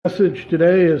Message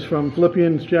today is from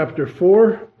Philippians chapter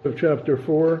 4,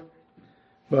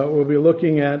 but we'll be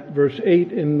looking at verse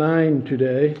 8 and 9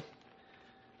 today.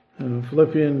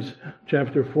 Philippians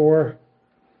chapter 4,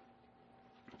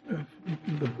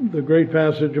 the great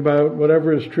passage about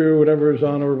whatever is true, whatever is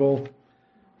honorable,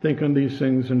 think on these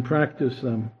things and practice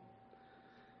them.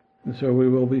 And so we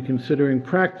will be considering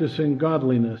practicing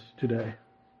godliness today.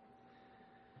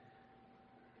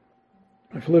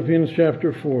 Philippians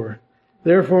chapter 4.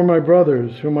 Therefore, my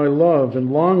brothers, whom I love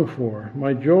and long for,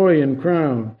 my joy and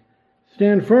crown,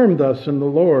 stand firm thus in the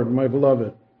Lord, my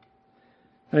beloved.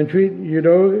 I entreat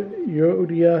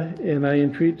Euodia and I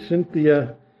entreat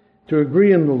Cynthia to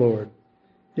agree in the Lord.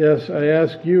 Yes, I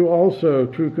ask you also,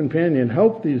 true companion,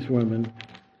 help these women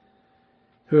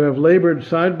who have labored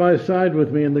side by side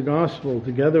with me in the gospel,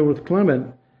 together with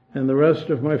Clement and the rest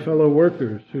of my fellow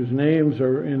workers, whose names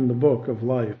are in the book of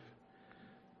life.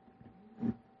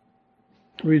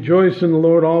 Rejoice in the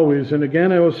Lord always, and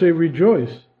again I will say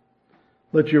rejoice.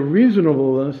 Let your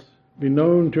reasonableness be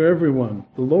known to everyone.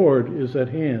 The Lord is at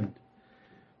hand.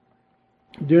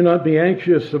 Do not be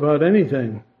anxious about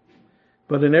anything,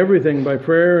 but in everything by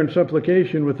prayer and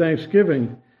supplication with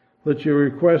thanksgiving, let your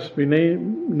requests be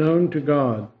known to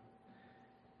God.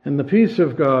 And the peace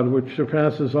of God, which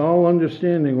surpasses all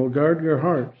understanding, will guard your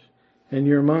hearts and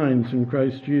your minds in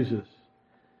Christ Jesus.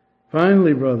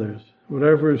 Finally, brothers,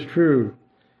 whatever is true,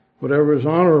 whatever is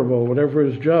honorable, whatever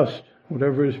is just,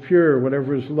 whatever is pure,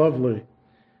 whatever is lovely,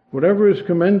 whatever is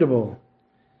commendable,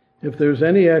 if there's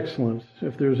any excellence,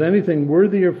 if there's anything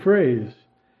worthy of praise,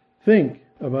 think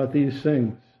about these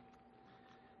things.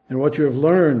 And what you have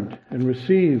learned and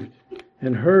received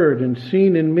and heard and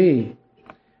seen in me,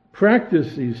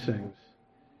 practice these things,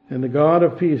 and the God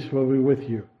of peace will be with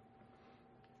you.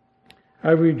 I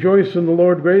rejoice in the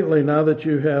Lord greatly now that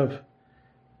you have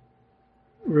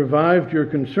revived your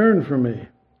concern for me.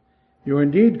 You were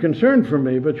indeed concerned for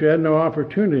me, but you had no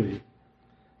opportunity.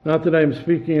 Not that I am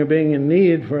speaking of being in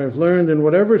need, for I have learned in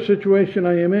whatever situation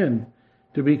I am in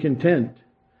to be content.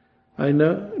 I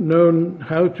know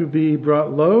how to be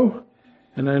brought low,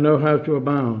 and I know how to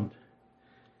abound.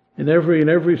 In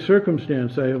every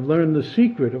circumstance I have learned the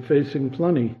secret of facing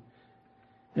plenty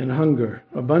and hunger,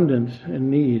 abundance and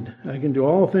need. I can do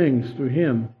all things through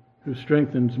Him who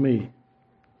strengthens me.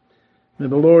 May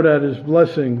the Lord add His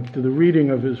blessing to the reading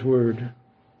of His Word.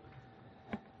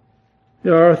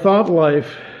 Our thought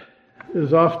life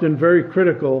is often very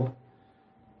critical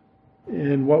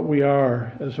in what we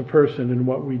are as a person and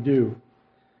what we do.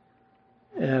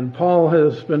 And Paul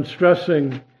has been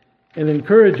stressing and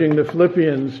encouraging the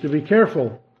Philippians to be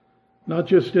careful, not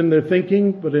just in their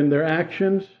thinking, but in their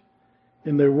actions,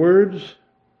 in their words,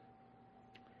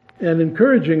 and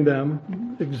encouraging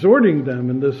them, exhorting them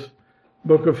in this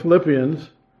book of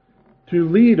Philippians to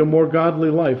lead a more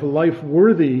godly life, a life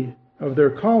worthy of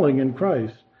their calling in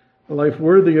Christ, a life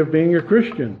worthy of being a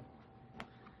Christian.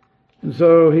 And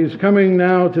so he's coming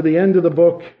now to the end of the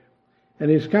book,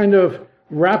 and he's kind of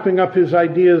wrapping up his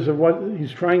ideas of what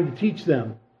he's trying to teach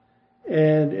them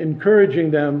and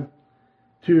encouraging them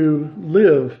to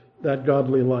live that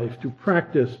godly life, to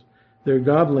practice their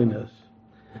godliness.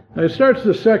 Now he starts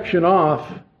the section off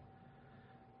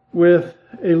with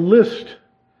a list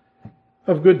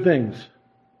of good things,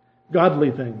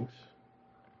 godly things.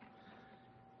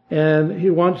 And he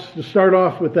wants to start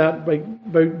off with that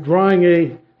by drawing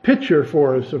a picture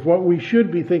for us of what we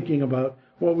should be thinking about,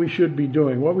 what we should be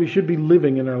doing, what we should be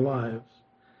living in our lives.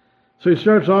 So he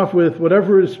starts off with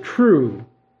whatever is true.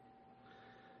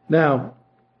 Now,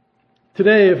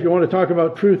 today, if you want to talk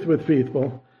about truth with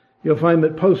people, you'll find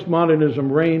that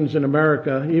postmodernism reigns in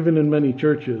America, even in many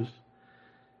churches.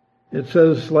 It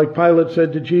says, like Pilate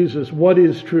said to Jesus, what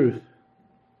is truth?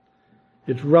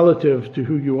 It's relative to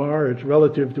who you are. It's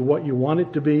relative to what you want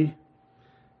it to be.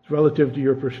 It's relative to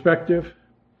your perspective.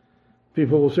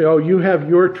 People will say, oh, you have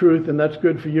your truth and that's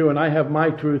good for you, and I have my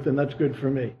truth and that's good for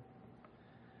me.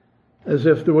 As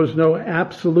if there was no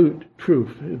absolute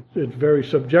truth. It's very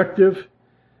subjective,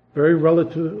 very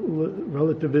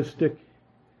relativistic,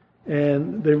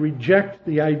 and they reject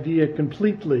the idea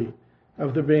completely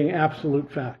of there being absolute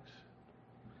facts.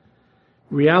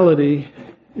 Reality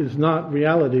is not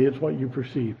reality, it's what you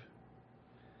perceive.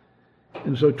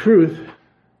 And so truth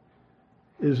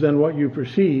is then what you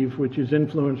perceive, which is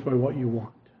influenced by what you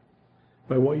want,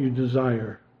 by what you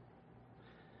desire.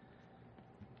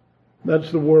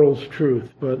 That's the world's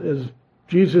truth. But as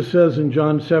Jesus says in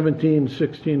John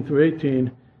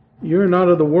 17:16-18, you're not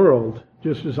of the world,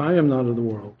 just as I am not of the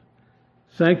world.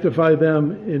 Sanctify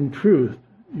them in truth.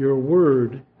 Your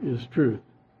word is truth.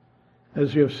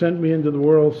 As you have sent me into the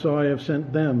world, so I have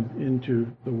sent them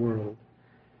into the world.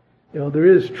 There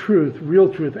is truth, real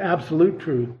truth, absolute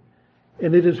truth.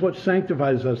 And it is what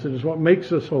sanctifies us. It is what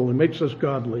makes us holy, makes us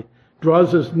godly,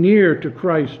 draws us near to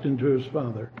Christ and to his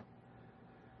Father.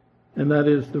 And that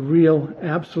is the real,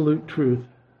 absolute truth,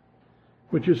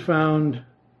 which is found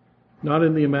not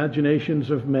in the imaginations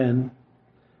of men,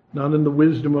 not in the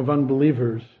wisdom of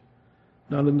unbelievers,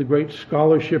 not in the great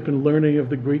scholarship and learning of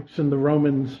the Greeks and the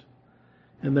Romans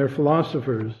and their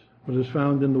philosophers, but is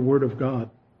found in the Word of God,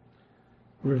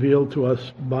 revealed to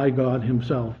us by God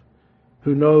himself,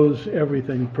 who knows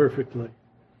everything perfectly.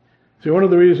 See, one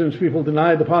of the reasons people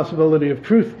deny the possibility of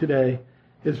truth today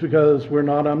is because we're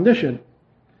not omniscient.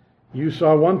 You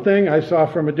saw one thing, I saw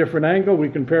from a different angle. We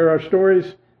compare our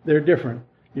stories, they're different.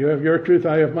 You have your truth,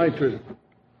 I have my truth.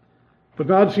 But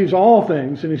God sees all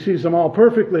things, and he sees them all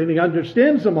perfectly, and he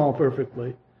understands them all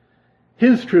perfectly.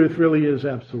 His truth really is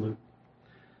absolute.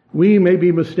 We may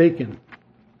be mistaken.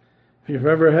 If you've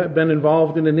ever been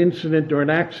involved in an incident or an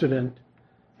accident,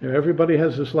 everybody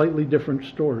has a slightly different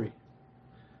story.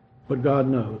 But God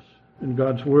knows, and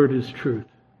God's word is truth.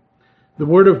 The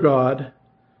word of God,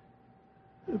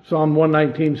 Psalm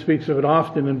 119 speaks of it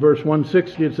often. In verse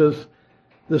 160 it says,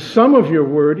 "The sum of your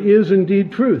word is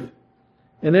indeed truth,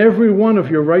 and every one of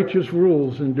your righteous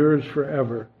rules endures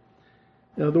forever."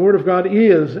 The word of God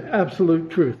is absolute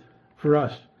truth for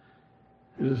us.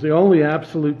 It is the only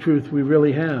absolute truth we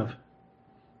really have.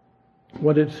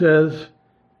 What it says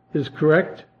is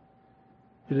correct.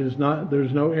 It is not,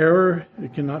 there's no error.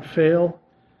 It cannot fail.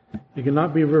 It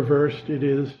cannot be reversed. It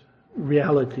is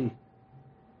reality.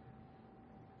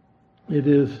 It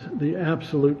is the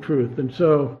absolute truth. And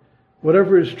so,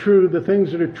 whatever is true, the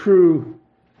things that are true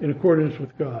in accordance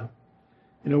with God.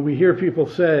 We hear people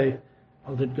say,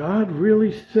 "Well, did God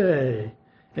really say?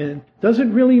 And does it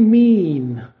really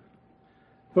mean?"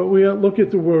 But we look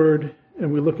at the Word,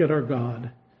 and we look at our God,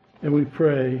 and we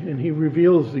pray, and he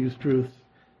reveals these truths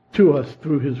to us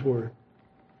through his Word.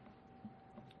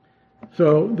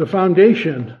 So the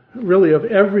foundation, really, of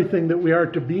everything that we are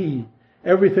to be,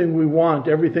 everything we want,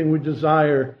 everything we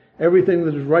desire, everything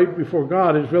that is right before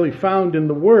God is really found in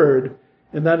the Word,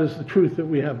 and that is the truth that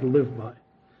we have to live by.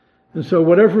 And so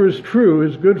whatever is true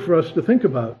is good for us to think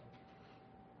about.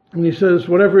 And he says,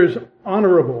 whatever is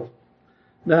honorable.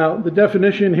 Now, the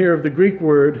definition here of the Greek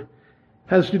word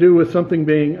has to do with something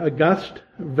being august,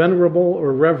 venerable,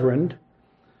 or reverend,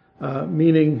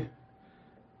 meaning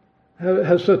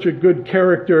has such a good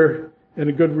character and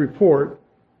a good report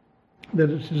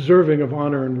that it's deserving of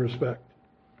honor and respect.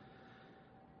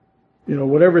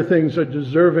 Whatever things are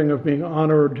deserving of being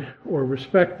honored or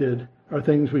respected are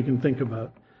things we can think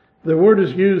about. The word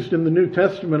is used in the New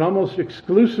Testament almost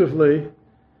exclusively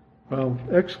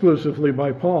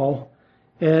by Paul,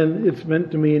 and it's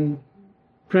meant to mean,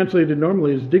 translated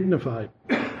normally as dignified.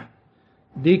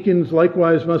 Deacons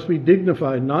likewise must be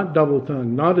dignified, not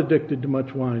double-tongued, not addicted to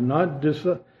much wine, not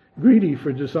greedy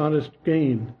for dishonest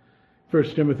gain.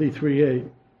 1 Timothy 3:8.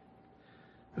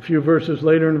 A few verses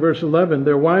later in verse 11,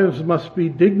 their wives must be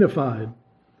dignified,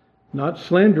 not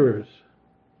slanderers,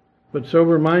 but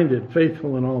sober-minded,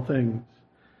 faithful in all things.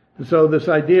 And so this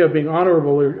idea of being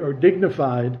honorable or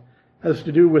dignified has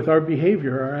to do with our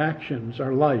behavior, our actions,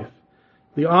 our life.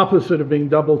 The opposite of being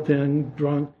double-tongued,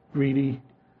 drunk, greedy,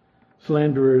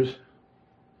 slanderers,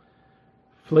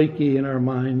 flaky in our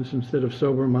minds instead of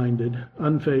sober-minded,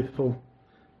 unfaithful.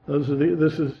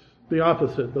 This is the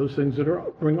opposite. Those things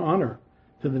that bring honor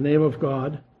to the name of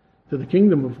God, to the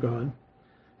kingdom of God,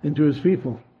 and to his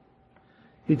people.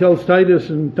 He tells Titus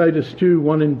in Titus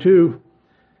 2:1 and 2,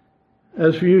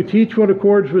 "As for you, teach what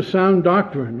accords with sound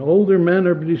doctrine. Older men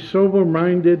are to be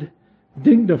sober-minded,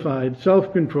 dignified,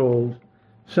 self-controlled,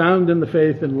 sound in the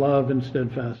faith and love and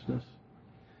steadfastness."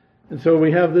 And so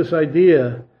we have this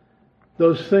idea,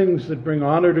 those things that bring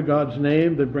honor to God's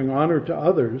name, that bring honor to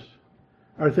others,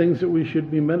 are things that we should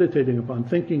be meditating upon,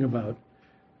 thinking about,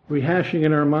 rehashing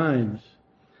in our minds.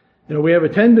 We have a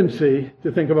tendency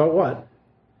to think about what?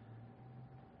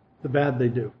 The bad they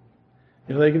do.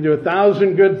 They can do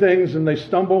 1,000 good things and they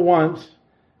stumble once,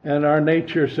 and our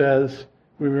nature says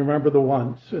we remember the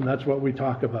once, and that's what we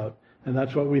talk about, and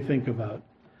that's what we think about.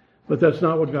 But that's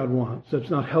not what God wants. That's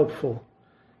not helpful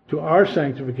to our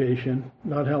sanctification,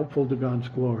 not helpful to God's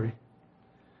glory.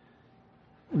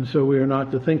 And so we are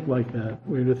not to think like that.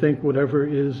 We are to think whatever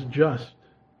is just.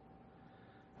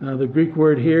 Now, the Greek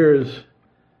word here is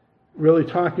really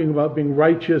talking about being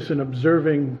righteous and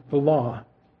observing the law,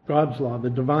 God's law, the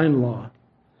divine law.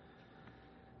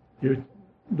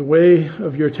 The way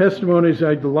of your testimonies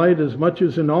I delight as much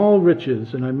as in all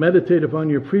riches, and I meditate upon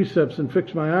your precepts and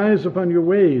fix my eyes upon your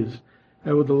ways.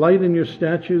 I will delight in your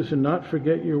statutes and not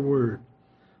forget your word.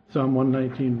 Psalm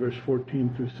 119, verse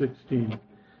 14 through 16.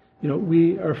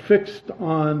 We are fixed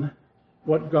on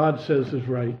what God says is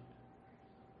right,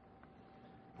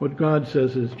 what God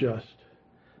says is just.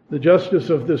 The justice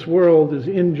of this world is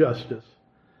injustice.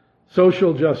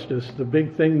 Social justice, the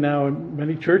big thing now in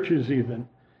many churches even,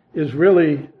 is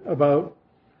really about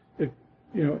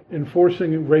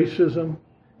enforcing racism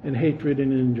and hatred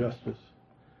and injustice.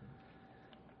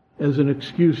 As an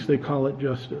excuse, they call it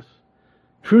justice.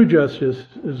 True justice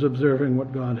is observing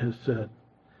what God has said.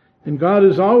 And God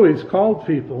has always called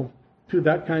people to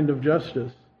that kind of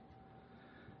justice.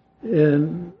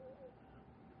 In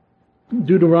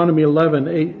Deuteronomy 11,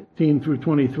 18 through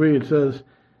 23, it says,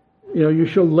 you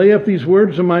shall lay up these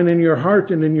words of mine in your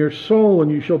heart and in your soul, and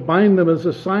you shall bind them as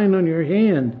a sign on your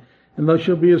hand, and thou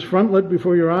shalt be as frontlet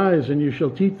before your eyes, and you shall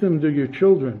teach them to your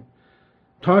children,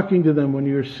 talking to them when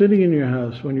you are sitting in your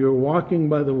house, when you are walking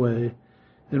by the way,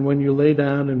 and when you lay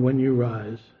down and when you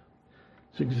rise.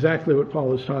 It's exactly what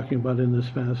Paul is talking about in this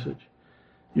passage.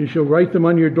 You shall write them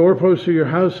on your doorposts of your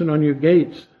house and on your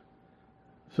gates,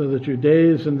 so that your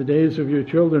days and the days of your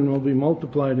children will be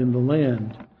multiplied in the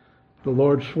land the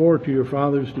Lord swore to your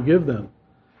fathers to give them,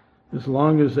 as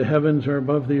long as the heavens are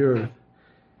above the earth.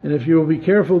 And if you will be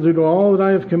careful to do all that I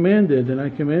have commanded, and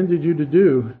I commanded you to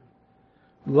do,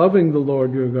 loving the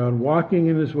Lord your God, walking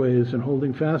in his ways, and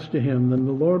holding fast to him, then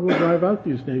the Lord will drive out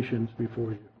these nations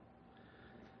before you.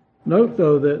 Note,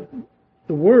 though, that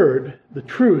the word, the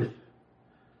truth,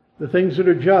 the things that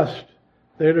are just,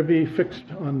 they're to be fixed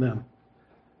on them.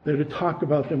 They're to talk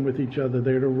about them with each other.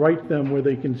 They're to write them where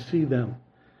they can see them,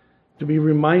 to be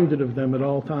reminded of them at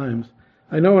all times.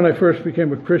 I know when I first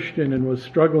became a Christian and was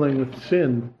struggling with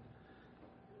sin,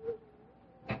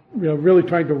 really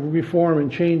trying to reform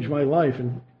and change my life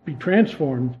and be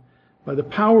transformed by the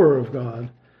power of God,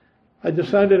 I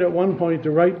decided at one point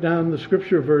to write down the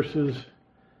scripture verses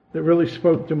that really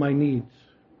spoke to my needs.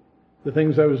 The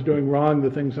things I was doing wrong, the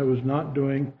things I was not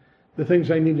doing, the things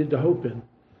I needed to hope in.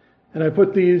 And I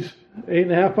put these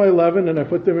 8.5 by 11, and I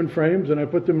put them in frames, and I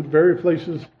put them in various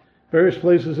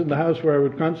places in the house where I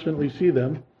would constantly see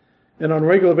them. And on a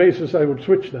regular basis, I would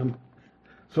switch them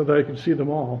so that I could see them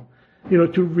all.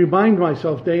 To remind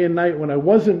myself day and night when I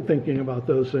wasn't thinking about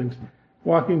those things,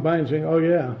 walking by and saying, oh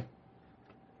yeah,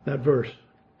 that verse,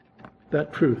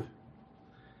 that truth.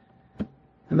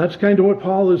 And that's kind of what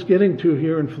Paul is getting to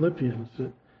here in Philippians.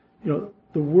 That,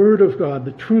 the Word of God,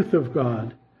 the truth of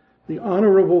God, the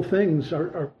honorable things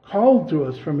are called to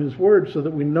us from his Word so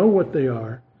that we know what they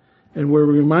are. And we're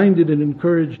reminded and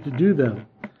encouraged to do them.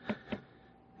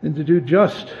 And to do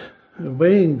just,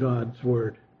 obeying God's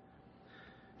word.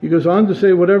 He goes on to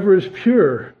say, whatever is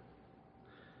pure.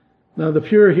 Now the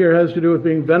pure here has to do with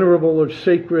being venerable or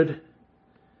sacred,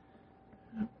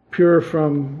 pure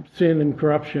from sin and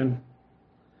corruption.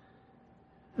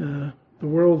 The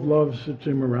world loves its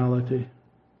immorality.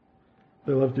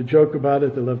 They love to joke about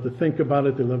it, they love to think about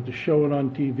it, they love to show it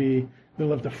on TV, they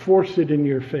love to force it in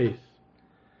your face.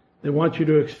 They want you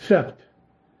to accept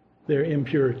their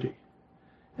impurity.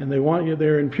 And they want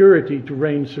their impurity to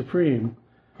reign supreme.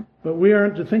 But we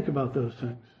aren't to think about those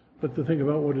things, but to think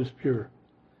about what is pure,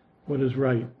 what is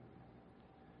right,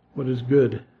 what is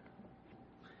good.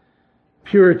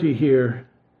 Purity here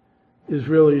is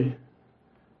really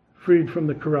freed from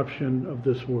the corruption of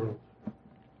this world.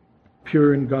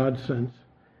 Pure in God's sense.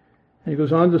 And he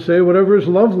goes on to say, whatever is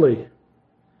lovely.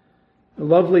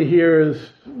 Lovely here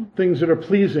is things that are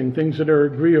pleasing, things that are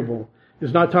agreeable.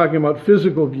 He's not talking about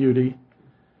physical beauty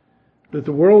that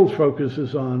the world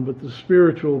focuses on, but the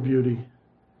spiritual beauty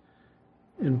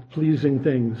and pleasing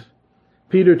things.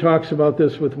 Peter talks about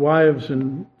this with wives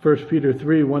in 1 Peter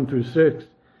 3, 1 through 6.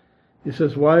 He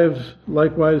says, wives,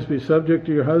 likewise be subject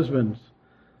to your husbands,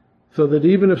 so that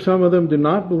even if some of them do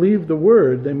not believe the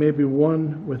word, they may be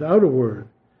won without a word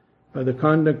by the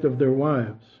conduct of their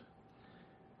wives,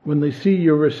 when they see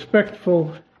your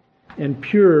respectful and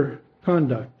pure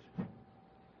conduct.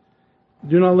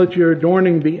 Do not let your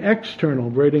adorning be external,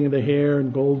 braiding the hair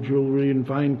and gold jewelry and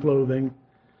fine clothing,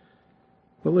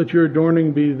 but let your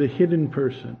adorning be the hidden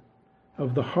person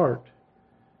of the heart,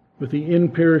 with the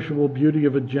imperishable beauty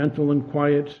of a gentle and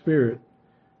quiet spirit,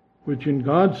 which in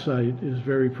God's sight is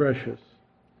very precious.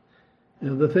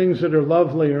 And the things that are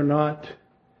lovely are not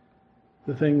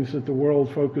the things that the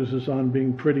world focuses on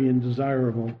being pretty and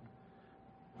desirable,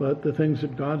 but the things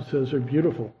that God says are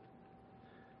beautiful.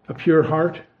 A pure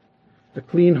heart, a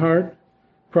clean heart,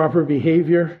 proper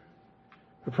behavior,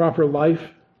 a proper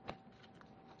life.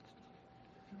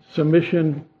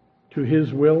 submission to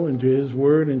His will and to His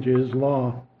word and to His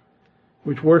law,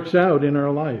 which works out in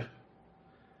our life.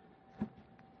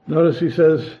 Notice he's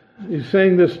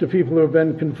saying this to people who have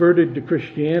been converted to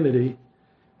Christianity,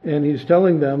 and he's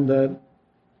telling them that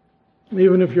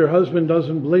even if your husband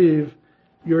doesn't believe,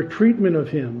 your treatment of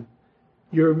him,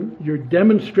 your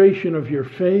demonstration of your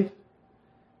faith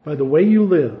by the way you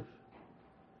live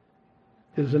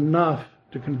is enough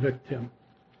to convict him,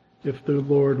 if the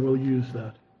Lord will use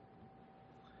that.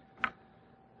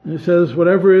 And it says,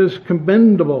 whatever is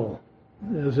commendable,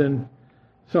 as in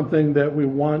something that we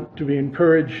want to be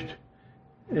encouraged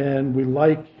and we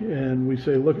like, and we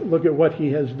say, look at what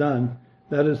he has done.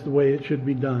 That is the way it should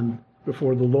be done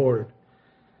before the Lord.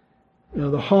 You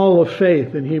know, the hall of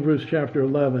faith in Hebrews chapter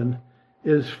 11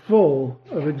 is full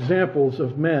of examples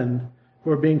of men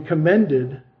who are being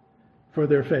commended for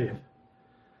their faith.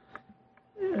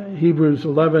 Hebrews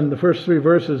 11, the first 3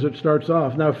 verses, it starts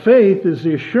off. Now faith is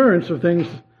the assurance of things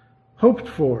hoped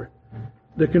for,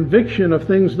 the conviction of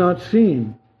things not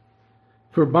seen.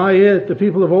 For by it the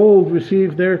people of old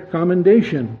received their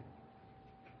commendation.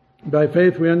 By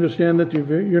faith we understand that the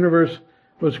universe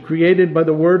was created by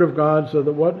the word of God, so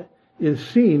that what is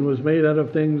seen was made out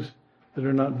of things that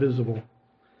are not visible.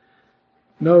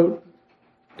 Note,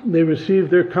 they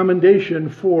received their commendation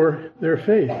for their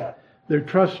faith, their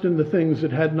trust in the things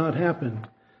that had not happened,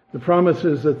 the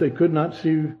promises that they could not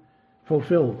see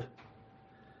fulfilled.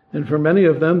 And for many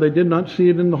of them, they did not see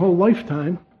it in the whole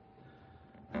lifetime,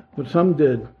 but some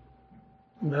did.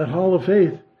 And that hall of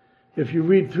faith, if you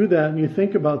read through that and you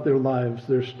think about their lives,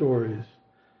 their stories,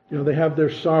 you know, they have their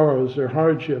sorrows, their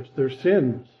hardships, their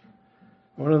sins.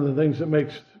 One of the things that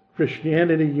makes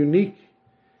Christianity unique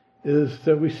is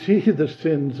that we see the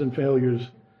sins and failures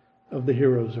of the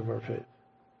heroes of our faith,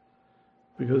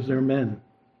 because they're men.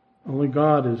 Only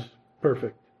God is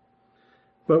perfect.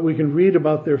 But we can read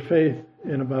about their faith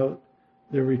and about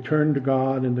their return to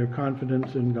God and their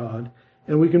confidence in God,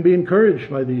 and we can be encouraged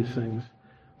by these things.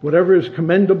 Whatever is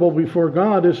commendable before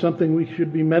God is something we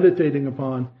should be meditating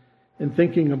upon and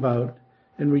thinking about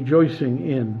and rejoicing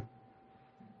in.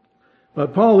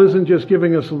 But Paul isn't just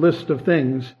giving us a list of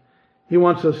things. He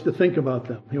wants us to think about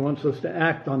them. He wants us to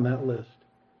act on that list.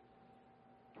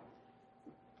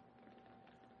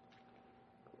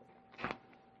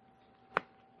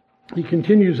 He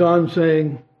continues on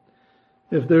saying,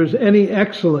 if there's any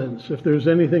excellence, if there's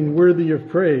anything worthy of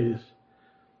praise,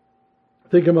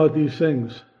 think about these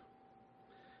things.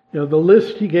 You know, the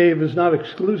list he gave is not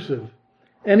exclusive.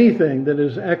 Anything that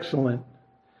is excellent,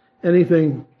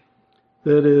 anything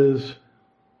that is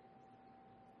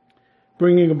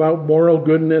bringing about moral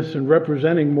goodness and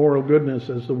representing moral goodness,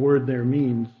 as the word there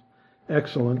means,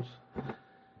 excellence.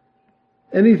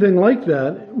 Anything like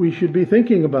that, we should be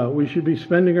thinking about. We should be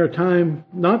spending our time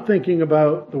not thinking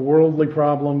about the worldly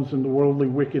problems and the worldly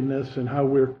wickedness and how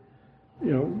we're,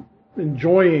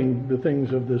 enjoying the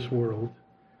things of this world,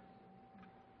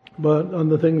 but on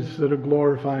the things that are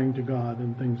glorifying to God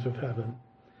and things of heaven.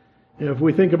 If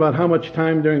we think about how much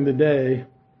time during the day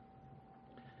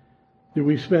do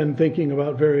we spend thinking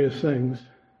about various things,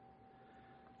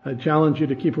 I challenge you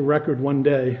to keep a record one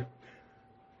day.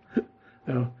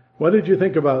 What did you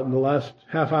think about in the last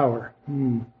half hour?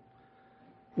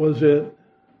 Was it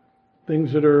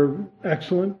things that are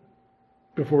excellent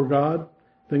before God?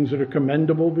 Things that are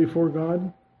commendable before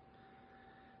God?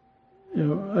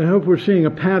 I hope we're seeing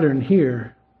a pattern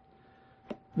here.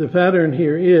 The pattern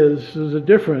here is there's a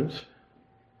difference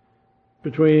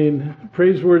between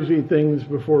praiseworthy things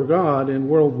before God and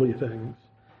worldly things.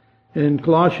 In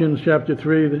Colossians chapter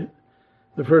 3,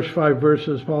 the first 5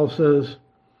 verses, Paul says,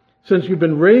 since you've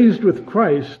been raised with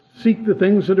Christ, seek the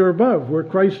things that are above, where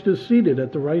Christ is seated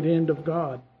at the right hand of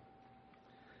God.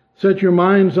 Set your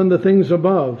minds on the things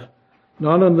above,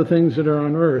 not on the things that are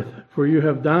on earth, for you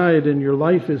have died and your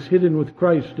life is hidden with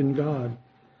Christ in God.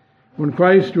 When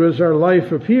Christ, who is our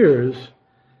life, appears,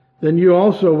 then you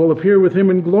also will appear with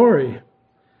him in glory.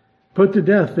 Put to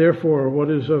death, therefore, what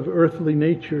is of earthly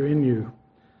nature in you: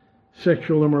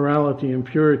 sexual immorality,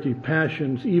 impurity,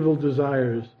 passions, evil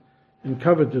desires, and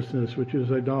covetousness, which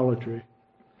is idolatry.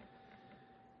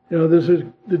 There's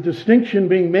the distinction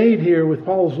being made here with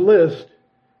Paul's list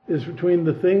is between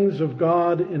the things of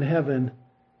God in heaven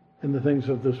and the things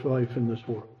of this life in this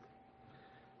world.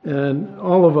 And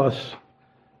all of us,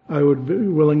 I would be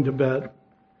willing to bet,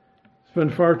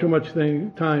 spend far too much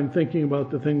time thinking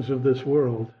about the things of this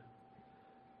world,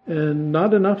 and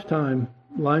not enough time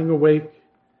lying awake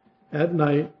at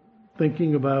night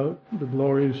thinking about the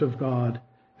glories of God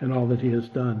and all that he has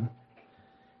done.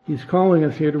 He's calling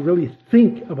us here to really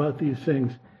think about these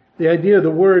things.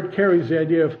 The word carries the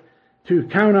idea of to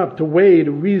count up, to weigh,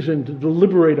 to reason, to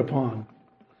deliberate upon.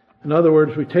 In other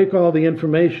words, we take all the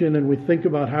information and we think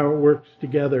about how it works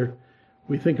together.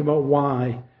 We think about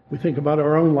why. We think about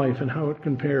our own life and how it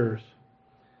compares.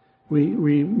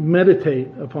 We meditate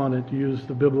upon it, to use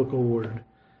the biblical word,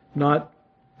 not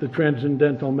the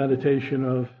transcendental meditation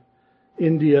of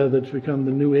India that's become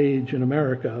the new age in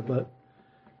America, but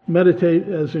meditate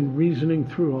as in reasoning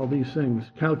through all these things,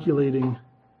 calculating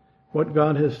what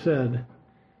God has said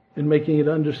and making it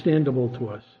understandable to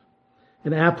us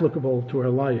and applicable to our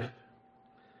life.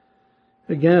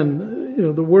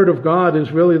 Again, the Word of God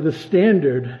is really the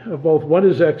standard of both what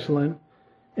is excellent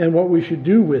and what we should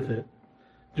do with it.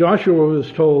 Joshua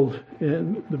was told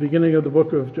in the beginning of the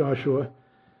book of Joshua,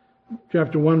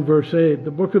 chapter 1, verse 8, the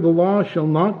book of the law shall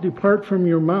not depart from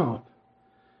your mouth,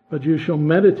 but you shall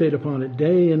meditate upon it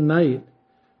day and night,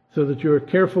 so that you are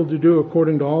careful to do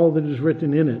according to all that is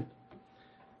written in it.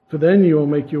 For then you will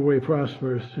make your way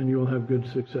prosperous and you will have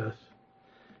good success.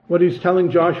 What he's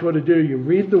telling Joshua to do, you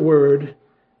read the Word,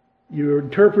 you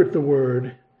interpret the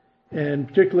Word, and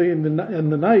particularly in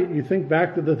the night, you think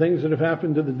back to the things that have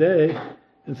happened to the day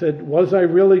and said, was I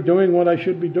really doing what I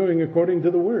should be doing according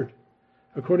to the Word,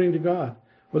 according to God?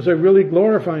 Was I really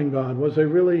glorifying God? Was I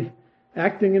really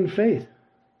acting in faith?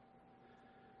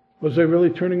 Was I really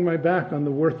turning my back on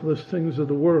the worthless things of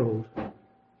the world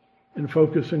and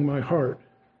focusing my heart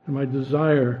and my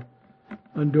desire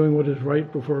on doing what is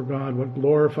right before God, what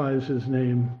glorifies His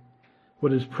name,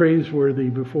 what is praiseworthy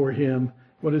before Him,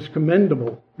 what is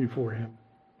commendable before Him?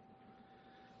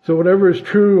 So whatever is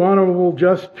true, honorable,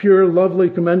 just, pure,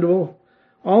 lovely, commendable,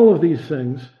 all of these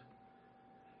things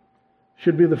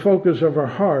should be the focus of our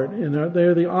heart, and they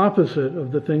are the opposite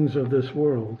of the things of this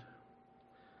world.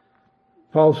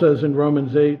 Paul says in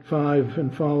Romans 8:5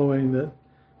 and following that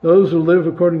those who live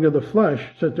according to the flesh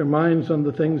set their minds on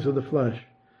the things of the flesh,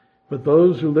 but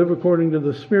those who live according to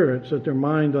the Spirit set their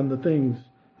mind on the things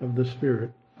of the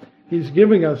Spirit. He's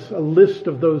giving us a list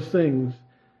of those things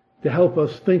to help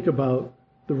us think about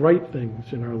the right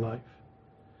things in our life,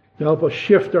 to help us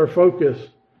shift our focus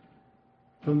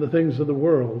from the things of the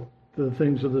world to the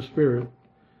things of the Spirit,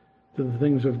 to the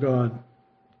things of God.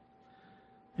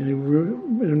 And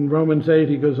in Romans 8,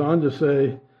 he goes on to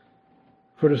say,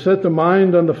 for to set the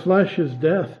mind on the flesh is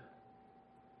death,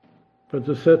 but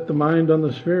to set the mind on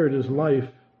the Spirit is life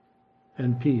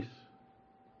and peace.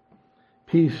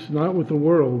 Peace not with the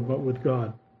world, but with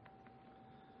God.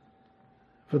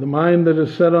 For the mind that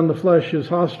is set on the flesh is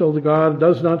hostile to God,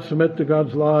 does not submit to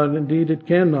God's law, and indeed it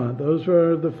cannot. Those who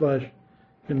are of the flesh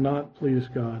cannot please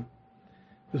God.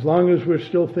 As long as we're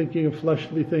still thinking of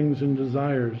fleshly things and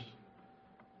desires,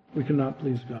 we cannot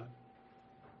please God.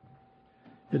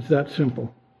 It's that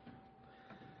simple.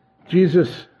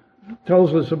 Jesus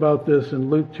tells us about this in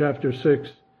Luke chapter 6,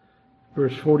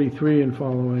 verse 43 and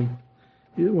following,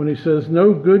 when he says,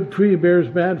 no good tree bears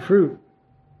bad fruit,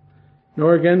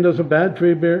 nor again does a bad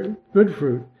tree bear good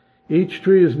fruit. Each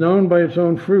tree is known by its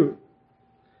own fruit.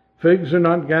 Figs are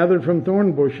not gathered from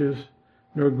thorn bushes,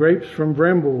 nor grapes from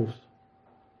brambles.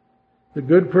 The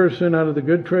good person out of the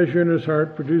good treasure in his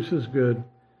heart produces good.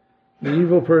 The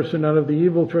evil person out of the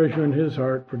evil treasure in his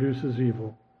heart produces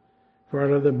evil. For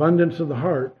out of the abundance of the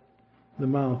heart, the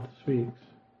mouth speaks.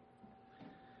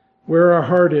 Where our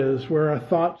heart is, where our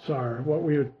thoughts are, what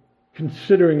we are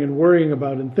considering and worrying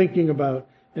about and thinking about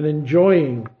and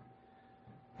enjoying,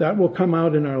 that will come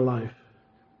out in our life.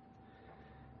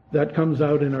 That comes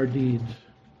out in our deeds.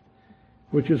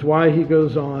 Which is why he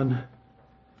goes on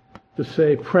to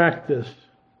say, practice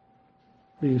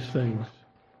these things.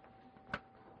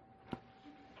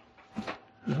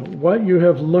 What you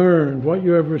have learned, what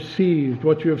you have received,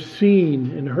 what you have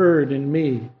seen and heard in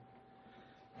me.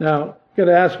 Now, I've got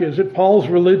to ask you, is it Paul's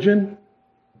religion?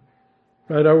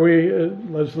 Right? Are we,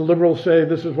 as the liberals say,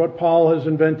 this is what Paul has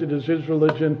invented as his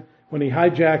religion when he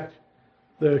hijacked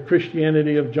the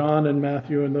Christianity of John and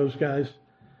Matthew and those guys?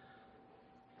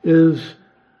 Is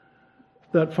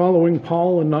that following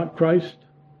Paul and not Christ?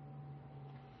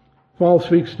 Paul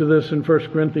speaks to this in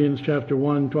 1 Corinthians chapter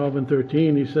 1, 12 and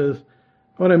 13. He says,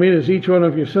 what I mean is each one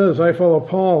of you says, I follow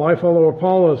Paul, I follow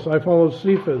Apollos, I follow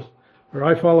Cephas, or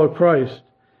I follow Christ.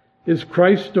 Is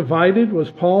Christ divided?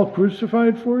 Was Paul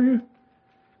crucified for you?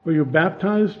 Were you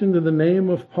baptized into the name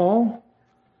of Paul?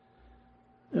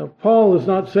 Now, Paul is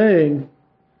not saying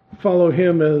follow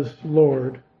him as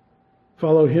Lord,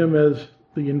 follow him as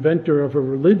the inventor of a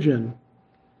religion.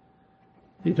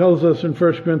 He tells us in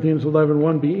 1 Corinthians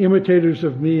 11:1, be imitators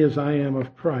of me as I am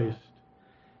of Christ.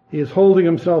 He is holding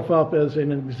himself up as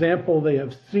an example they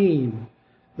have seen,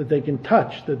 that they can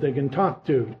touch, that they can talk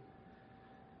to.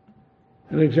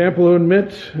 An example who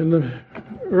admits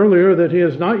earlier that he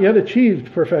has not yet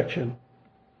achieved perfection.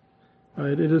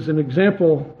 Right? It is an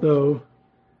example, though,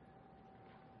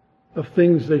 of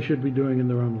things they should be doing in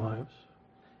their own lives.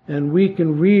 And we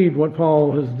can read what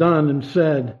Paul has done and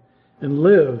said and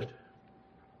lived.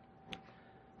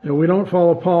 And we don't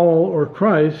follow Paul or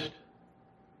Christ,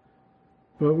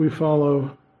 but we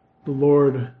follow the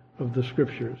Lord of the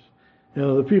Scriptures. You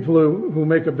know, the people who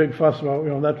make a big fuss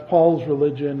about, that's Paul's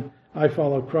religion, I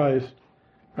follow Christ,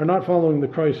 are not following the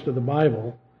Christ of the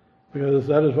Bible, because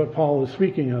that is what Paul is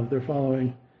speaking of. They're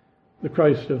following the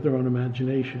Christ of their own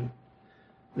imagination.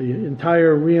 The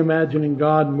entire reimagining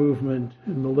God movement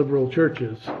in the liberal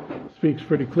churches speaks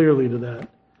pretty clearly to that.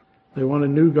 They want a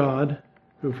new God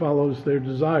who follows their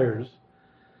desires.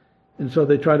 And so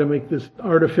they try to make this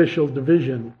artificial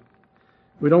division.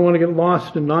 We don't want to get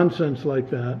lost in nonsense like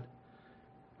that.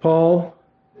 Paul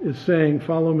is saying,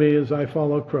 follow me as I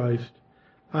follow Christ.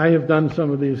 I have done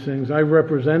some of these things. I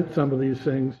represent some of these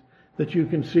things that you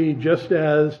can see, just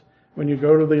as when you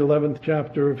go to the 11th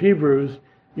chapter of Hebrews,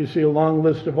 you see a long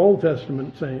list of Old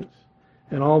Testament saints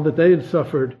and all that they had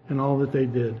suffered and all that they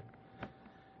did,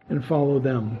 and follow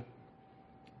them.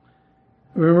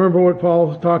 Remember what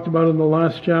Paul talked about in the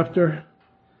last chapter?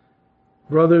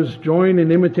 Brothers, join in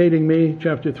imitating me,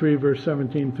 chapter 3, verse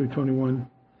 17 through 21.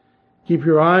 Keep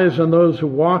your eyes on those who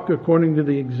walk according to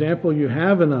the example you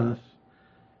have in us.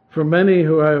 For many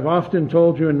who I have often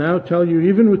told you and now tell you,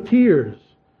 even with tears,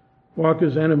 walk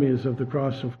as enemies of the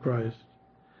cross of Christ.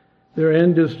 Their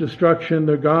end is destruction,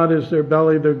 their God is their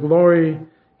belly, their glory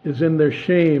is in their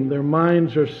shame, their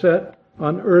minds are set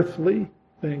on earthly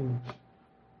things.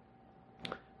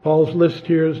 Paul's list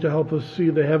here is to help us see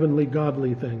the heavenly,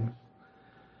 godly things.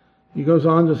 He goes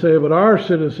on to say, but our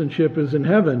citizenship is in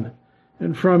heaven,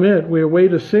 and from it we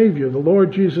await a Savior, the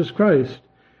Lord Jesus Christ,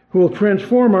 who will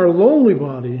transform our lowly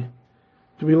body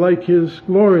to be like his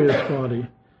glorious body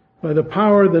by the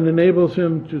power that enables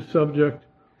him to subject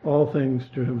all things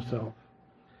to himself.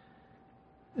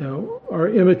 Now, our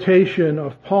imitation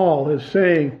of Paul is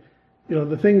saying,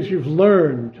 the things you've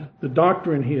learned, the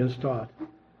doctrine he has taught,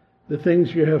 the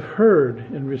things you have heard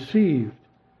and received,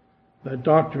 that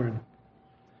doctrine,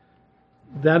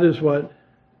 that is what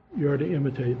you are to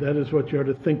imitate. That is what you are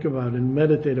to think about and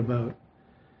meditate about.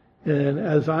 And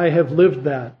as I have lived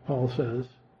that, Paul says,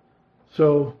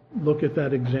 so look at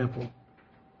that example.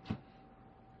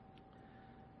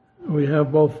 We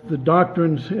have both the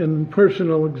doctrines and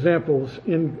personal examples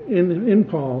in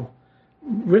Paul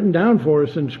written down for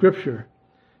us in Scripture.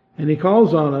 And he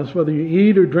calls on us, whether you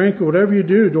eat or drink or whatever you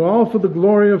do all for the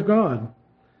glory of God.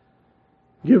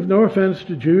 Give no offense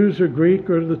to Jews or Greek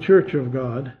or to the church of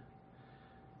God.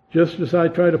 Just as I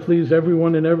try to please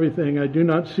everyone in everything, I do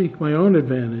not seek my own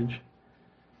advantage,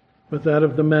 but that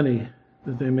of the many,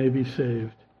 that they may be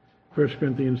saved. 1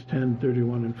 Corinthians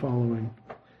 10:31 and following.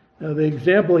 Now, the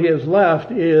example he has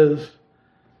left is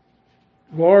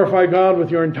glorify God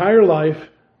with your entire life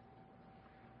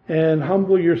and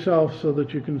humble yourself so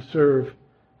that you can serve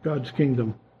God's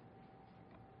kingdom.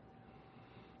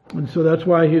 And so that's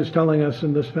why he is telling us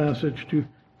in this passage to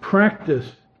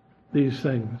practice these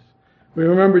things. We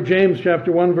remember James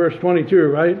chapter 1, verse 22,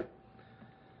 right?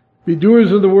 Be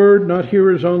doers of the word, not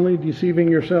hearers only, deceiving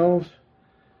yourselves.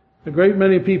 A great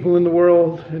many people in the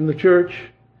world, in the church,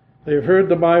 they have heard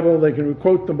the Bible, they can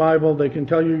quote the Bible, they can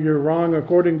tell you you're wrong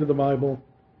according to the Bible.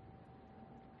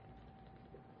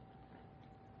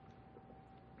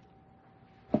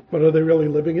 But are they really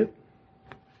living it?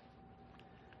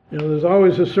 There's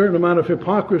always a certain amount of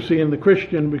hypocrisy in the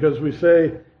Christian because we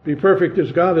say, be perfect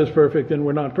as God is perfect, and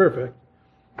we're not perfect.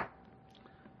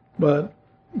 But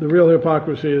the real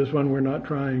hypocrisy is when we're not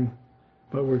trying,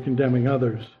 but we're condemning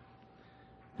others.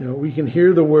 We can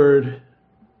hear the word,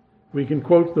 we can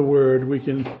quote the word, we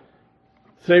can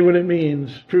say what it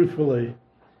means truthfully,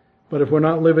 but if we're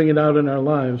not living it out in our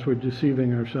lives, we're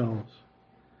deceiving ourselves.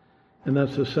 And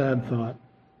that's a sad thought.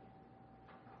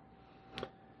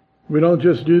 We don't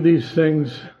just do these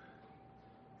things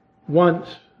once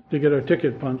to get our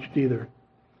ticket punched either.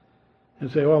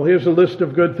 And say, well, here's a list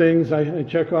of good things. I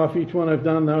check off each one I've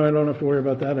done. Now I don't have to worry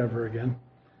about that ever again.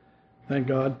 Thank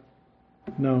God.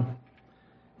 No.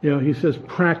 He says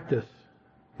practice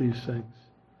these things.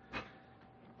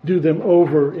 Do them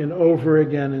over and over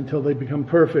again until they become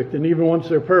perfect. And even once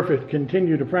they're perfect,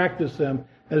 continue to practice them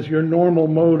as your normal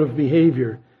mode of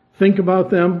behavior. Think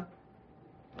about them.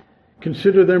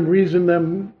 Consider them, reason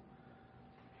them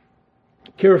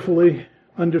carefully,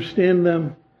 understand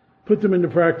them, put them into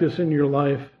practice in your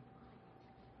life,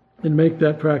 and make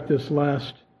that practice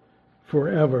last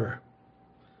forever.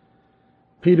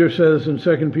 Peter says in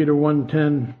 2 Peter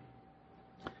 1:10,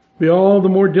 be all the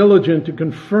more diligent to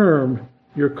confirm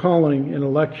your calling and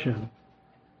election.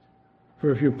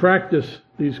 For if you practice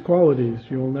these qualities,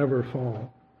 you will never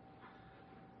fall.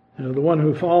 The one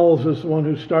who falls is the one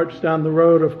who starts down the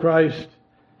road of Christ,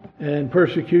 and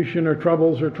persecution or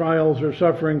troubles or trials or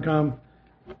suffering come,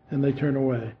 and they turn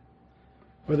away.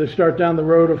 Or they start down the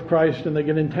road of Christ and they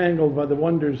get entangled by the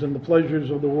wonders and the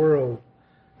pleasures of the world,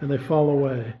 and they fall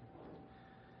away.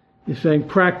 He's saying,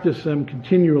 practice them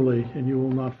continually, and you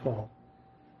will not fall.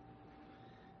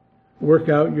 Work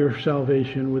out your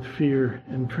salvation with fear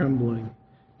and trembling.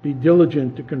 Be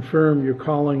diligent to confirm your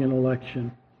calling and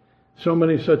election. So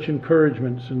many such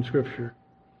encouragements in Scripture.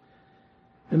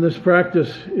 And this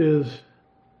practice is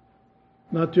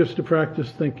not just to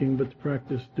practice thinking, but to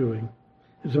practice doing.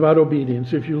 It's about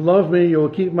obedience. If you love me, you will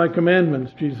keep my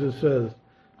commandments, Jesus says,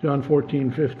 John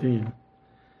 14:15.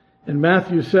 In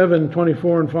Matthew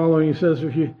 7:24 and following, he says,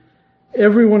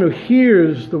 everyone who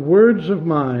hears the words of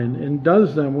mine and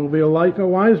does them will be like a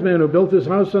wise man who built his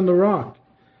house on the rock.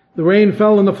 The rain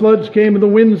fell and the floods came and the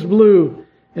winds blew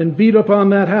and beat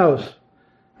upon that house.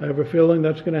 I have a feeling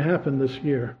that's going to happen this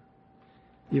year,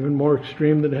 even more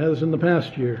extreme than it has in the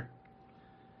past year.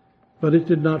 But it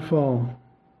did not fall,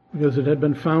 because it had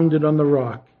been founded on the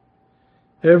rock.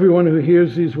 Everyone who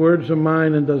hears these words of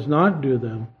mine and does not do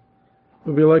them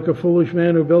will be like a foolish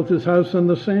man who built his house on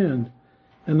the sand.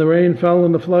 And the rain fell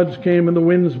and the floods came and the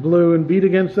winds blew and beat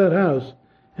against that house,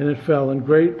 and it fell, and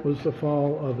great was the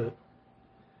fall of it.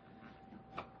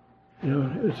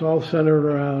 It's all centered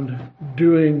around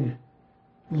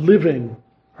living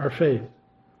our faith,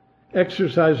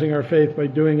 exercising our faith by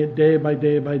doing it day by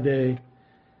day by day.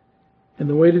 And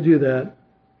the way to do that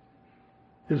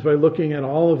is by looking at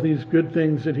all of these good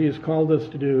things that he has called us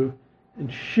to do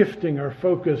and shifting our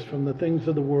focus from the things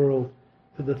of the world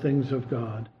to the things of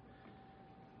God.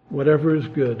 Whatever is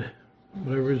good,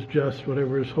 whatever is just,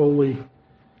 whatever is holy,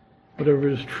 whatever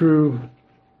is true,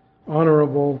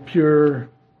 honorable, pure,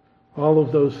 all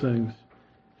of those things.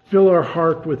 Fill our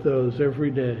heart with those every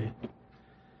day.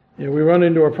 We run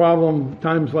into a problem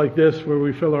times like this where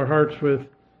we fill our hearts with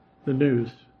the news.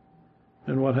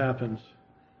 And what happens?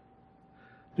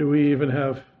 Do we even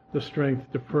have the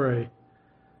strength to pray?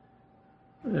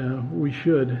 We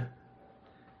should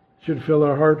fill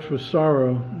our hearts with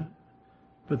sorrow,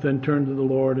 but then turn to the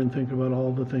Lord and think about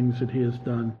all the things that he has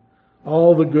done,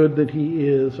 all the good that he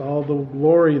is, all the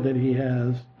glory that he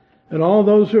has, and all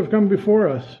those who have come before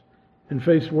us and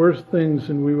faced worse things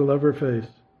than we will ever face.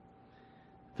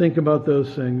 Think about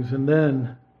those things and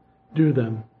then do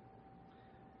them.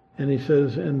 And he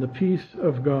says, and the peace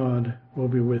of God will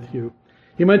be with you.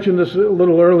 He mentioned this a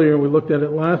little earlier, we looked at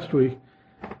it last week,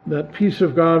 that peace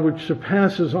of God which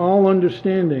surpasses all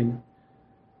understanding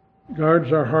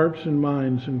guards our hearts and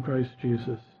minds in Christ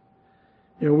Jesus.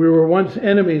 We were once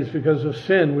enemies because of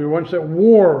sin. We were once at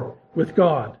war with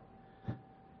God.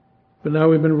 But now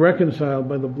we've been reconciled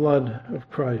by the blood of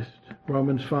Christ.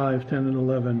 Romans 5:10 and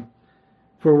 11.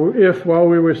 For if while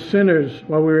we were sinners,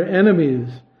 while we were enemies,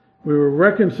 we were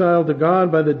reconciled to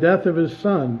God by the death of his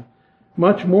Son,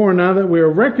 much more now that we are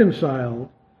reconciled,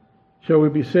 shall we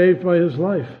be saved by his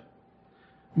life.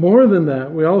 More than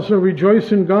that, we also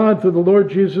rejoice in God through the Lord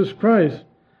Jesus Christ,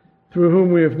 through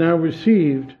whom we have now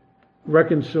received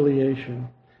reconciliation.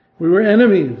 We were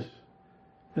enemies,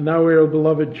 and now we are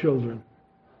beloved children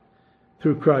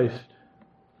through Christ.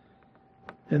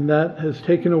 And that has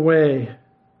taken away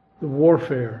the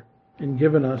warfare and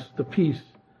given us the peace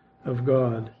of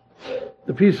God.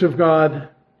 The peace of God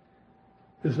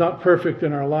is not perfect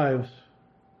in our lives.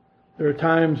 There are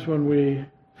times when we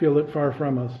feel it far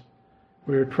from us.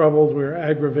 We are troubled, we are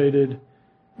aggravated,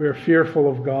 we are fearful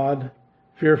of God,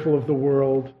 fearful of the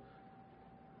world,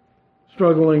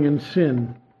 struggling in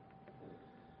sin.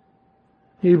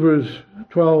 Hebrews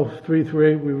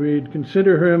 12:3-8 we read,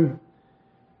 consider him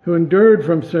who endured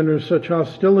from sinners such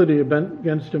hostility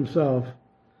against himself,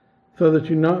 so that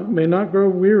you may not grow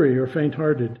weary or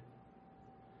faint-hearted.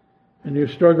 In your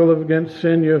struggle against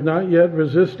sin, you have not yet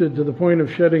resisted to the point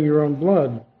of shedding your own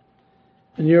blood.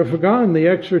 And you have forgotten the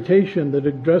exhortation that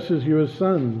addresses you as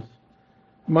sons.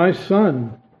 My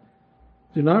son,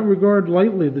 do not regard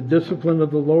lightly the discipline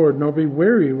of the Lord, nor be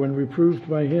weary when reproved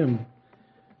by him.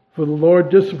 For the Lord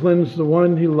disciplines the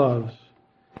one he loves,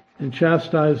 and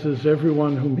chastises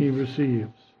everyone whom he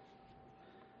receives.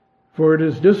 For it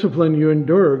is discipline you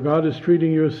endure. God is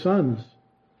treating you as sons.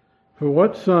 For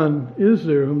what son is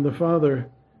there whom the Father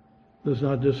does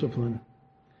not discipline?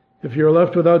 If you're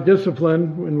left without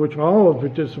discipline, in which all have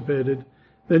participated,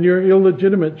 then you're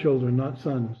illegitimate children, not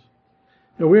sons.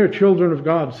 we are children of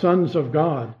God, sons of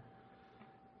God.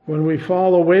 When we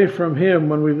fall away from Him,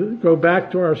 when we go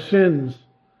back to our sins,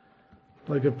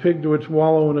 like a pig to its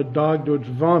wallow and a dog to its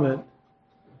vomit,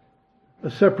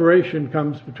 a separation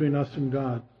comes between us and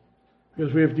God,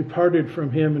 because we have departed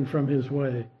from Him and from His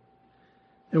way.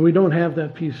 And we don't have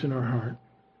that peace in our heart.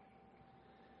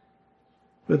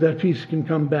 But that peace can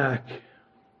come back.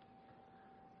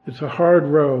 It's a hard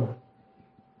road.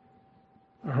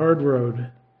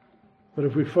 But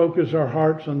if we focus our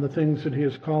hearts on the things that He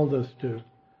has called us to,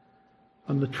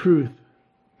 on the truth,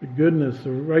 the goodness,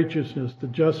 the righteousness, the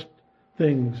just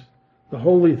things, the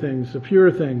holy things, the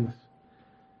pure things,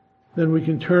 then we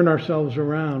can turn ourselves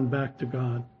around back to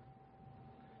God.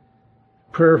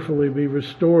 Prayerfully be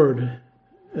restored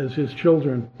as His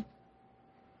children,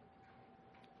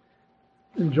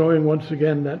 enjoying once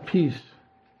again that peace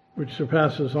which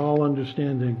surpasses all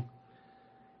understanding.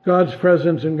 God's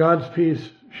presence and God's peace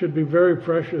should be very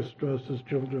precious to us as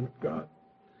children of God.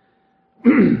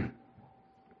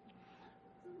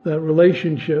 That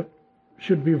relationship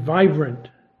should be vibrant,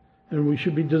 and we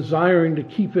should be desiring to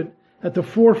keep it at the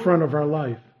forefront of our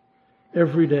life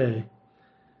every day.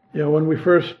 When we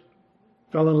first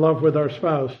fell in love with our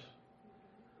spouse,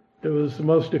 it was the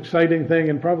most exciting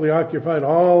thing and probably occupied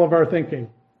all of our thinking.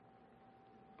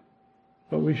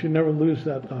 But we should never lose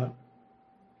that thought.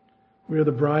 We are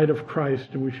the bride of Christ,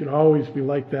 and we should always be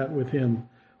like that with Him,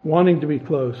 wanting to be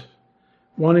close,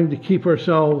 wanting to keep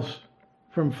ourselves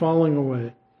from falling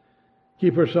away,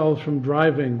 keep ourselves from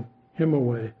driving Him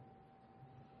away.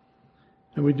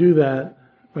 And we do that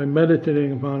by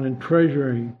meditating upon and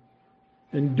treasuring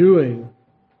and doing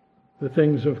the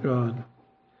things of God.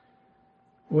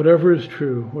 Whatever is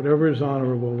true, whatever is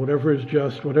honorable, whatever is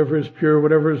just, whatever is pure,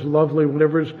 whatever is lovely,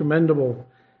 whatever is commendable,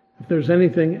 if there's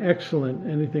anything excellent,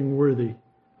 anything worthy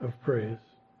of praise,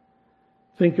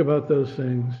 think about those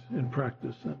things and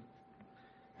practice them.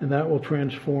 And that will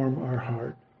transform our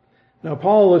heart. Now,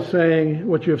 Paul is saying,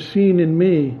 what you have seen in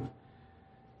me,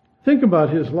 think about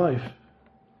his life.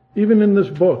 Even in this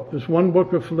book, this one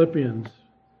book of Philippians,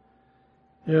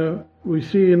 we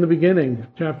see in the beginning,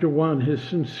 chapter 1, his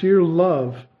sincere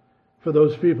love for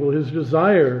those people, his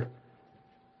desire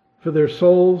for their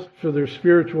souls, for their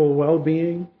spiritual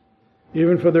well-being,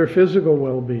 even for their physical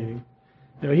well-being.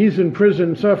 He's in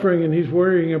prison suffering and he's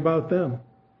worrying about them.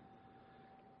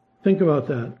 Think about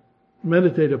that.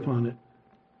 Meditate upon it.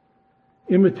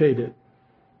 Imitate it.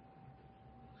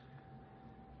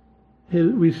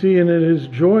 We see in it his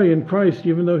joy in Christ,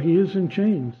 even though he is in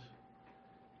chains.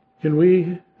 Can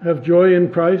we have joy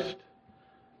in Christ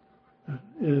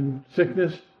in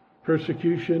sickness,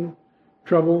 persecution,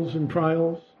 troubles, and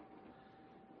trials?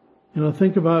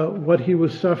 Think about what he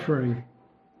was suffering.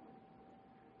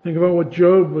 Think about what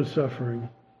Job was suffering.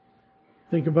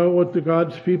 Think about what the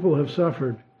God's people have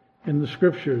suffered in the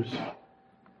Scriptures.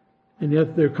 And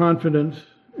yet their confidence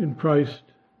in Christ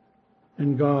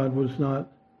and God was not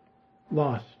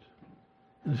lost.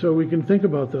 And so we can think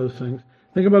about those things.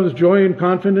 Think about his joy and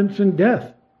confidence in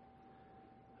death.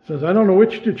 He says, I don't know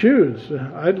which to choose.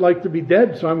 I'd like to be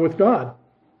dead, so I'm with God.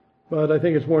 But I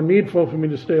think it's more needful for me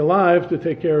to stay alive to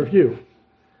take care of you.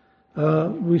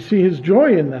 We see his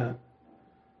joy in that.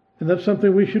 And that's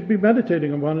something we should be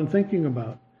meditating upon and thinking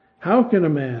about. How can a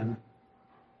man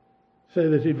say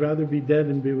that he'd rather be dead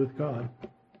and be with God?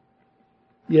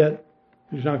 Yet,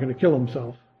 he's not going to kill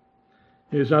himself.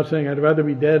 He's not saying, I'd rather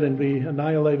be dead and be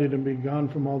annihilated and be gone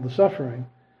from all the suffering,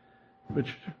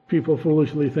 which people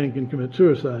foolishly think and commit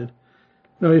suicide.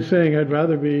 No, he's saying, I'd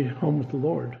rather be home with the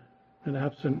Lord and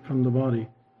absent from the body.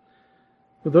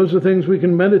 But those are things we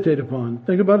can meditate upon.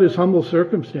 Think about his humble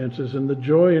circumstances and the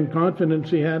joy and confidence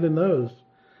he had in those.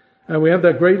 And we have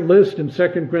that great list in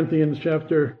 2 Corinthians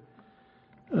chapter...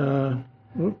 I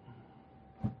don't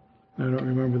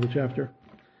remember the chapter.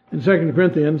 In 2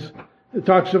 Corinthians, it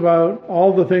talks about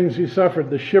all the things he suffered,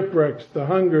 the shipwrecks, the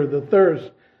hunger, the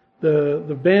thirst,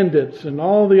 the bandits, and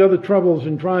all the other troubles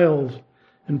and trials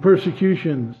and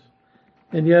persecutions.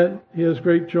 And yet, he has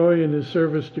great joy in his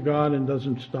service to God and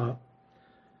doesn't stop.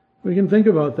 We can think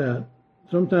about that.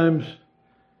 Sometimes,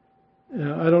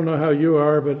 I don't know how you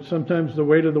are, but sometimes the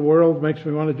weight of the world makes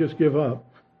me want to just give up.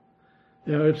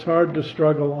 It's hard to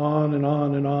struggle on and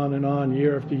on and on and on,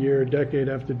 year after year, decade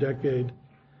after decade.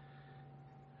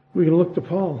 We can look to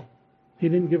Paul. He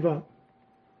didn't give up.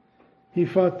 He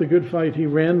fought the good fight. He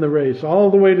ran the race all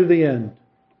the way to the end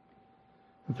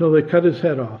until they cut his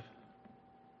head off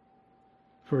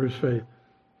for his faith.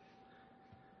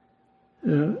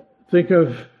 Think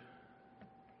of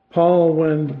Paul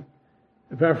when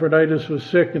Epaphroditus was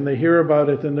sick and they hear about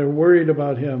it and they're worried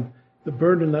about him, the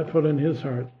burden that put in his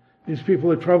heart. These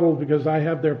people are troubled because I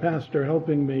have their pastor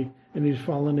helping me and he's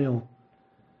fallen ill.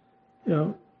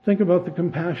 Think about the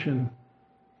compassion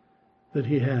that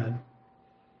he had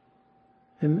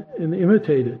and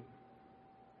imitate it.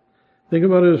 Think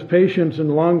about his patience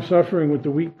and long suffering with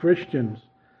the weak Christians.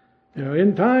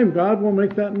 In time, God will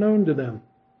make that known to them.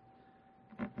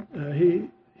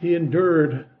 He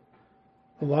endured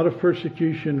a lot of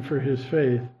persecution for his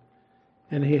faith,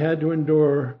 and he had to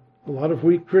endure a lot of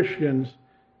weak Christians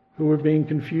who were being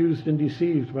confused and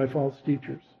deceived by false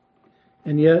teachers.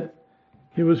 And yet,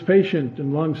 he was patient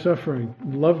and long-suffering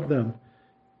and loved them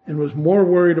and was more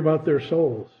worried about their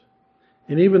souls.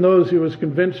 And even those he was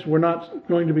convinced were not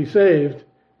going to be saved,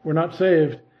 were not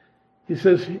saved,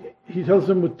 he tells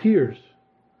them with tears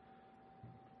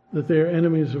that they are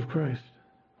enemies of Christ.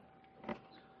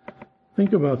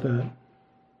 Think about that.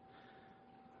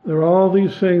 There are all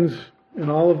these things, and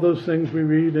all of those things we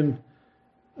read in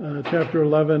chapter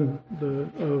 11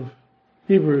 of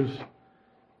Hebrews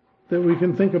that we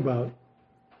can think about,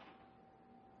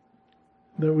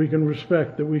 that we can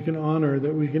respect, that we can honor,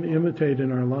 that we can imitate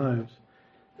in our lives.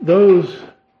 Those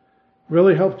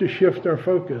really help to shift our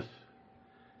focus.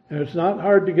 And it's not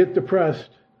hard to get depressed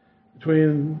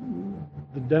between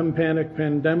the Dem-Panic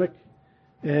pandemic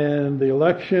and the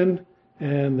election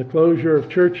and the closure of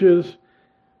churches.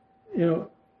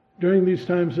 During these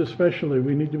times especially,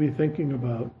 we need to be thinking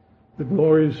about the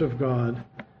glories of God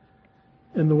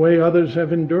and the way others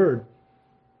have endured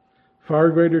far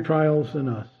greater trials than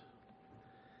us.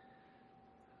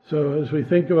 So as we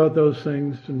think about those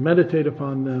things and meditate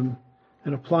upon them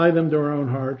and apply them to our own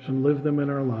hearts and live them in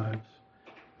our lives,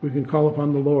 we can call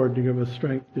upon the Lord to give us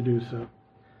strength to do so.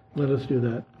 Let us do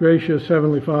that. Gracious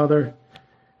Heavenly Father,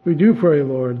 we do pray,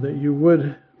 Lord, that you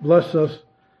would bless us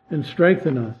and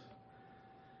strengthen us,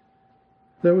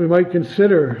 that we might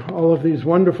consider all of these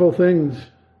wonderful things,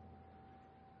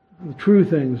 true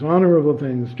things, honorable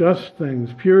things, just things,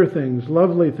 pure things,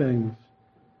 lovely things,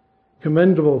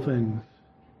 commendable things,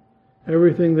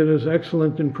 everything that is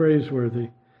excellent and praiseworthy,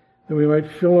 that we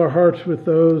might fill our hearts with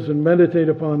those and meditate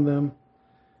upon them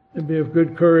and be of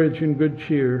good courage and good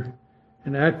cheer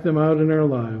and act them out in our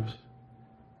lives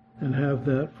and have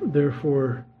that,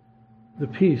 therefore, the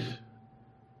peace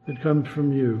that comes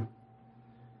from you.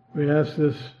 We ask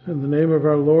this in the name of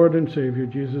our Lord and Savior,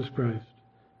 Jesus Christ.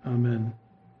 Amen.